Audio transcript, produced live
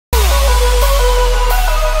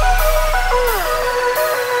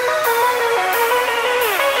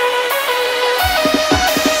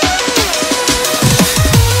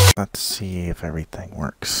Let's see if everything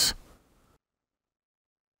works.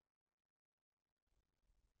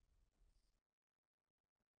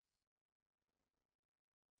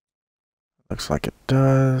 Looks like it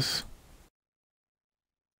does.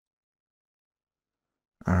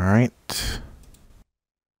 All right.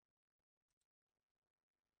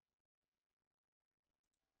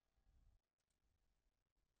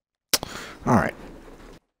 All right.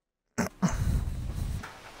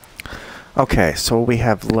 Okay, so what we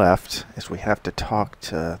have left is we have to talk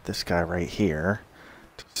to this guy right here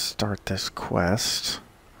to start this quest.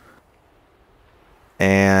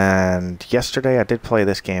 And yesterday I did play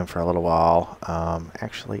this game for a little while.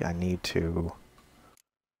 Actually, I need to...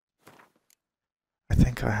 I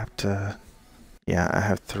think I have to... Yeah, I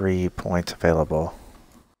have 3 points available.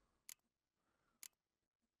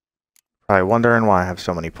 Probably wondering why I have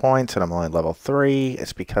so many points and I'm only level 3.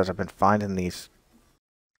 It's because I've been finding these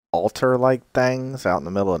altar-like things out in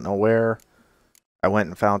the middle of nowhere. I went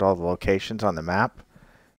and found all the locations on the map,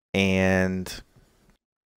 and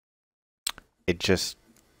it just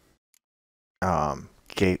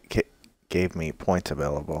gave me points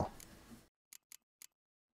available.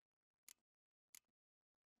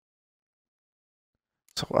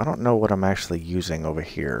 So I don't know what I'm actually using over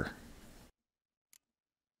here.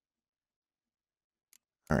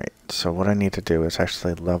 Alright, so what I need to do is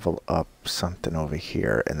actually level up something over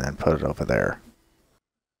here and then put it over there.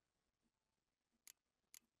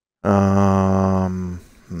 I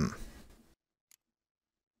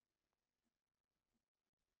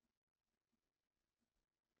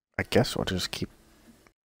guess we'll just keep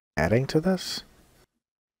adding to this.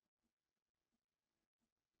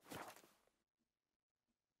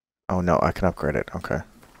 Oh no, I can upgrade it. Okay.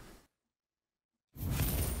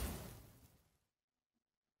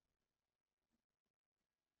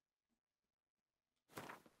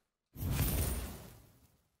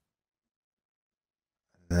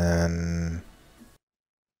 Then...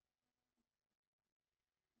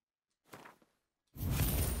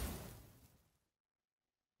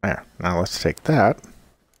 There. Now let's take that.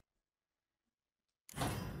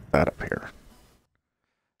 That up here.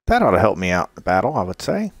 That ought to help me out in the battle, I would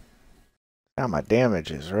say. Now my damage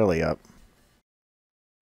is really up.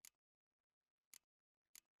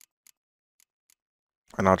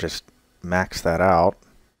 And I'll just max that out.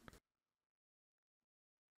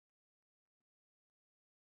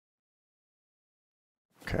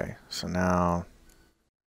 Okay, so now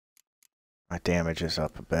my damage is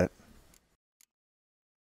up a bit.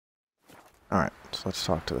 Alright, so let's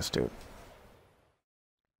talk to this dude.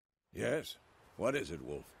 Yes? What is it,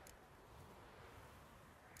 Wolf?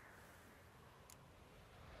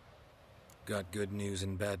 Got good news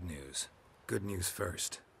and bad news. Good news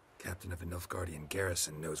first. Captain of the Nilfgaardian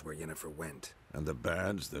garrison knows where Yennefer went. And the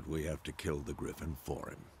bad's that we have to kill the Griffin for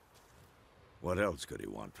him. What else could he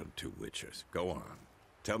want from 2 witches? Go on.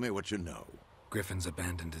 Tell me what you know. Griffin's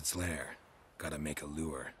abandoned its lair. Gotta make a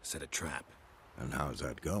lure, set a trap. And how's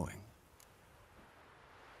that going?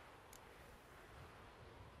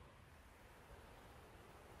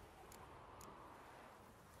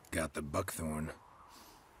 Got the buckthorn.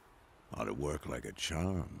 Ought to work like a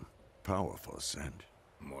charm. Powerful scent.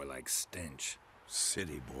 More like stench.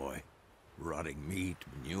 City boy. Rotting meat,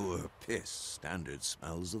 manure, piss. Standard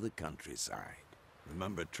smells of the countryside.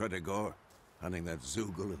 Remember Tretogor? Hunting that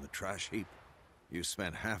Zoogle in the trash heap? You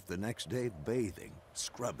spent half the next day bathing,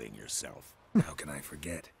 scrubbing yourself. How can I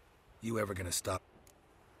forget? You ever gonna stop?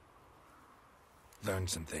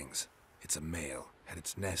 Learned some things. It's a male. Had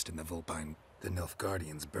its nest in the Vulpine. The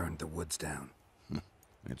Nilfgaardians burned the woods down.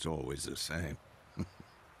 It's always the same.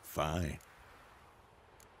 Fine.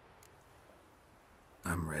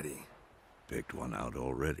 I'm ready. Picked one out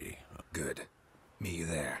already. Good. Meet you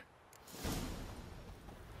there.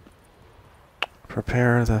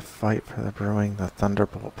 Prepare the fight for the brewing the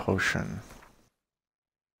Thunderbolt Potion.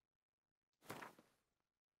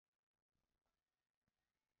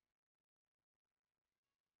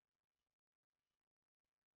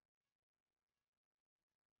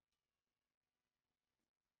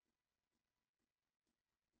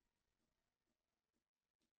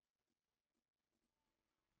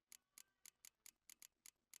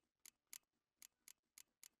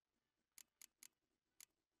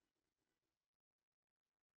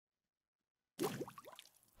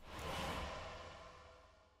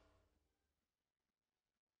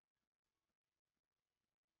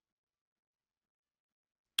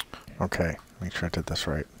 Okay, make sure I did this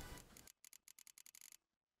right.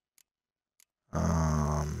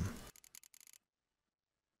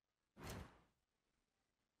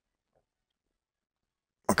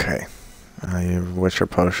 Okay, a Witcher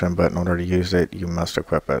potion, but in order to use it, you must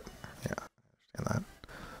equip it. Yeah, I understand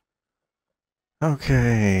that.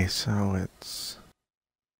 Okay, so it's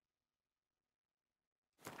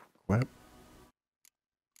equip.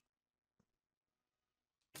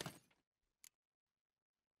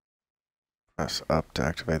 Press up to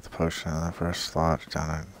activate the potion in the first slot.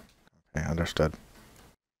 Down. Okay, understood.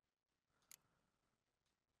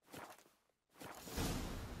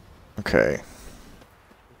 Okay.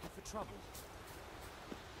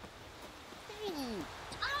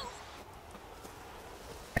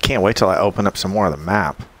 I can't wait till I open up some more of the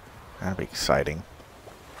map. That'd be exciting.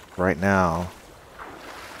 Right now,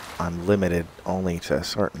 I'm limited only to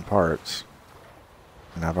certain parts.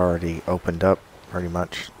 And I've already opened up pretty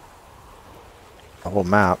much the whole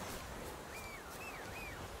map.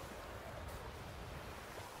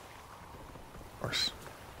 Of course.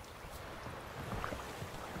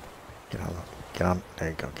 Get on, there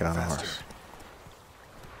you go, get on the horse.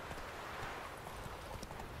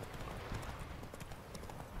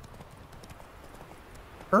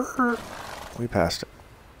 We passed it.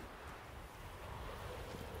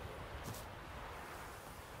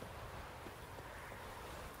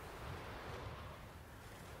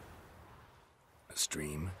 A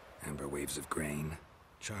stream, amber waves of grain.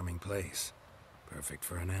 Charming place. Perfect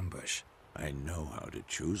for an ambush. I know how to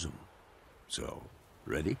choose them. So,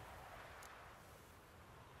 ready?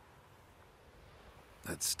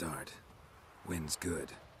 Let's start. Wind's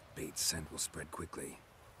good. Bait's scent will spread quickly.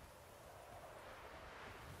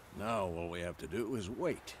 Now all we have to do is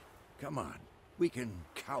wait. Come on. We can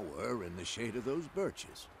cower in the shade of those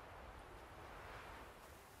birches.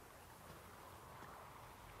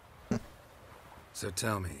 So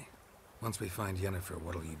tell me, once we find Yennefer,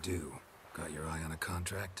 what'll you do? Got your eye on a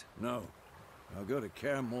contract? No. I'll go to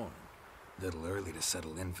Kaer Morhen. Little early to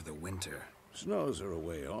settle in for the winter. Snows are a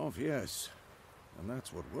way off, yes. And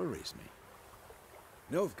that's what worries me.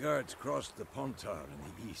 Nilfgaard's crossed the Pontar in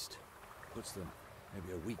the east. Puts them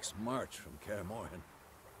maybe a week's march from Kaer Morhen.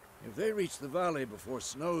 If they reach the valley before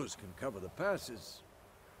snows can cover the passes,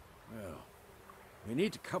 well, we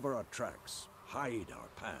need to cover our tracks, hide our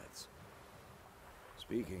paths.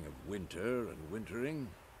 Speaking of winter and wintering,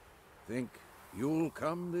 think you'll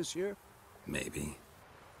come this year? Maybe.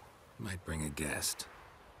 Might bring a guest.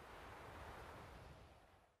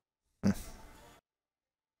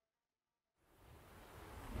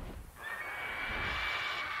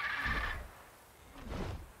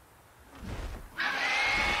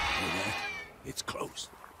 It's close.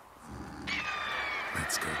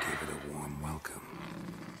 Let's go give it a warm welcome.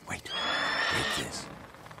 Wait, take this.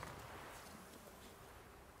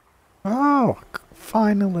 Oh,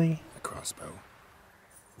 finally. A crossbow.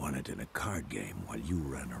 Won it in a card game while you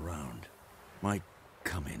ran around. Might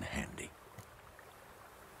come in handy.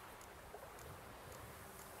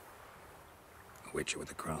 A witcher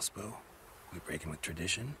with a crossbow? We breaking with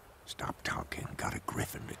tradition? Stop talking. Got a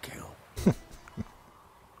griffin to kill.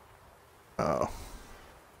 Oh.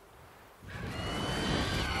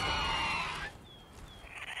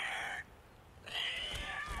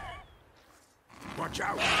 Watch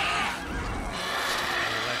out! I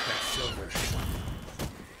like that silver.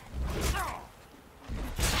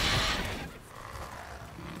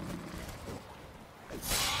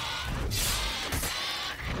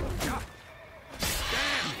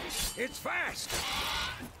 Damn! It's fast!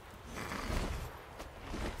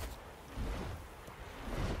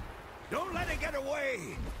 Don't let it get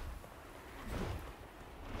away!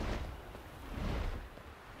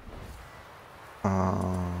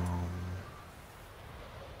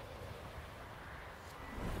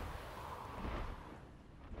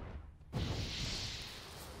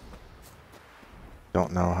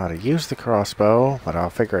 Don't know how to use the crossbow, but I'll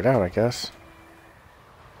figure it out, I guess.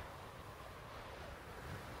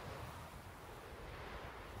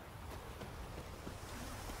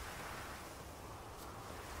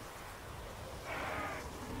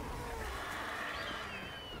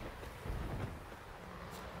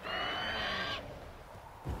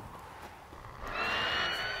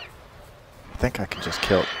 I think I can just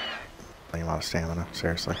kill the amount of stamina,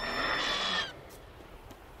 seriously.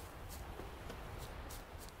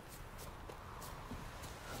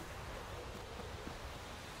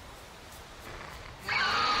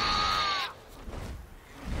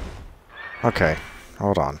 Okay,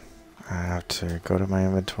 hold on. I have to go to my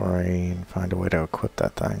inventory and find a way to equip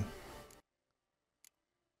that thing.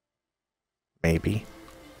 Maybe.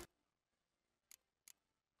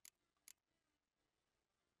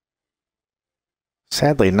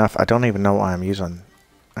 Sadly enough, I don't even know why I'm using...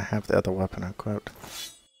 I have the other weapon equipped.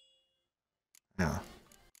 Yeah.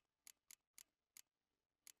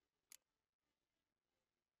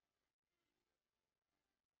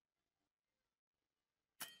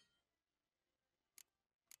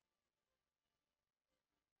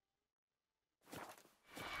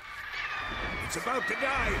 It's about to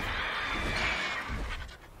dive!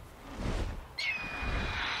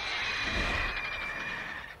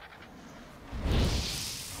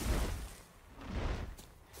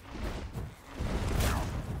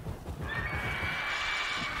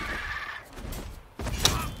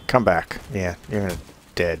 Come back. Yeah, you're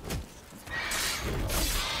dead.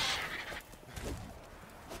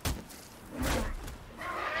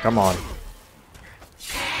 Come on.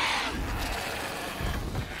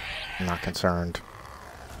 I'm not concerned.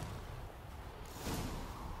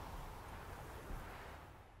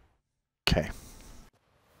 Okay.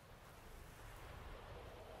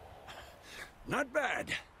 Not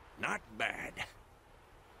bad. Not bad.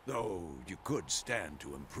 Though you could stand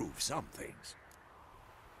to improve some things.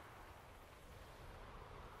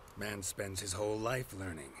 Man spends his whole life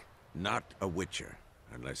learning. Not a witcher,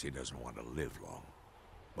 unless he doesn't want to live long.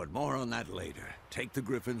 But more on that later. Take the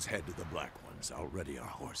Griffin's head to the Black Ones. I'll ready our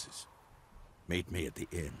horses. Meet me at the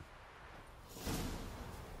inn.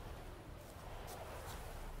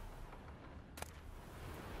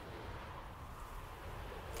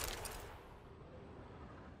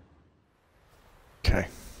 Okay,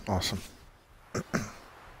 awesome.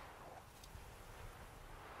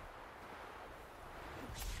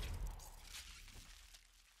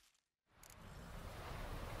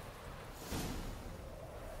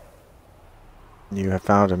 You have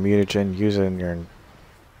found a mutagen. Use it in your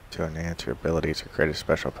to enhance your ability to create a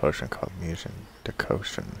special potion called mutagen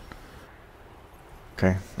decoction.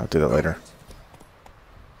 Okay, I'll do that later.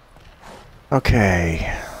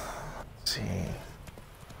 Okay. Let's see.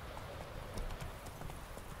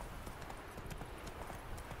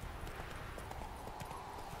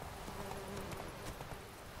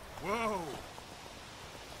 Whoa!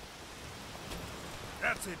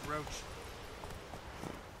 That's it, Roach.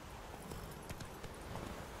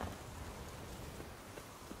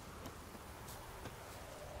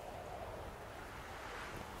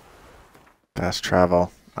 Fast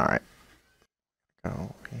travel. Alright.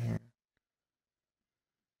 Go here.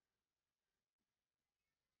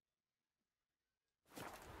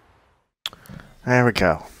 There we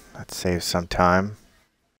go. That saves some time.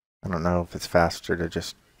 I don't know if it's faster to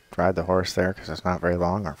just ride the horse there because it's not very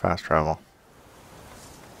long, or fast travel.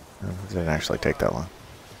 It didn't actually take that long.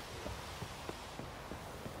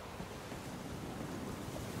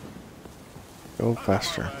 Go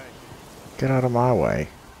faster. Get out of my way,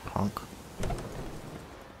 punk.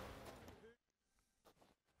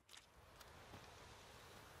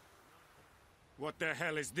 What the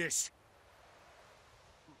hell is this?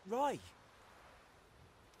 Rye.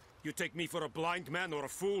 You take me for a blind man or a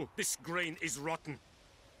fool? This grain is rotten.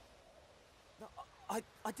 No,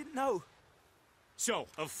 I didn't know. So,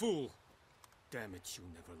 a fool. Damn it, you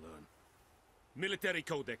never learn. Military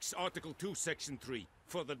Codex, Article 2, Section 3.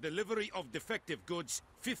 For the delivery of defective goods,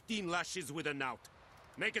 15 lashes with a knout.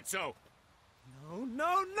 Make it so. No,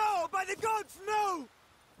 no, no! By the gods, no!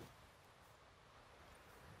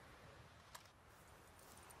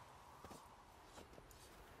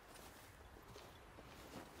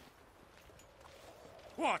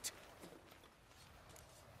 What?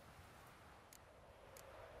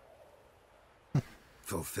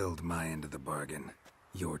 Fulfilled my end of the bargain.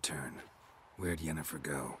 Your turn. Where'd Yennefer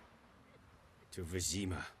go? To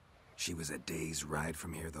Vizima. She was a day's ride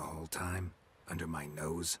from here the whole time? Under my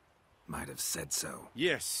nose? Might have said so.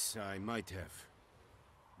 Yes, I might have.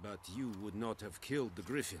 But you would not have killed the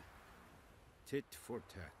Griffin. Tit for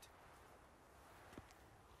tat.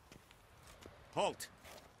 Halt!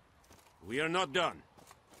 We are not done.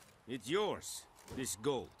 It's yours, this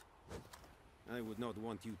gold. I would not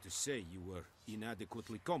want you to say you were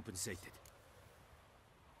inadequately compensated.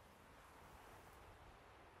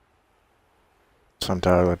 Some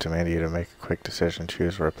dog will demand you to make a quick decision.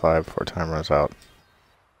 Choose a reply before time runs out.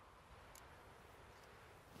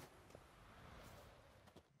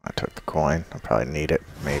 I took the coin. I'll probably need it,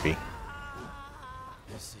 maybe.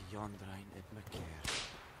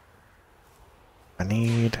 I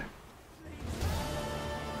need...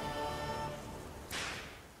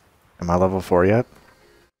 Am I level 4 yet?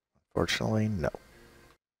 Unfortunately, no.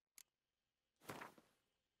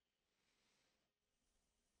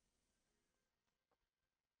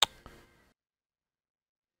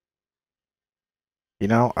 You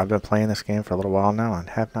know, I've been playing this game for a little while now and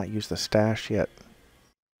have not used the stash yet.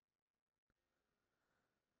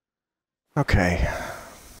 Okay.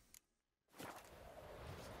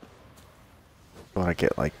 Will I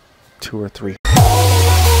get like 2 or 3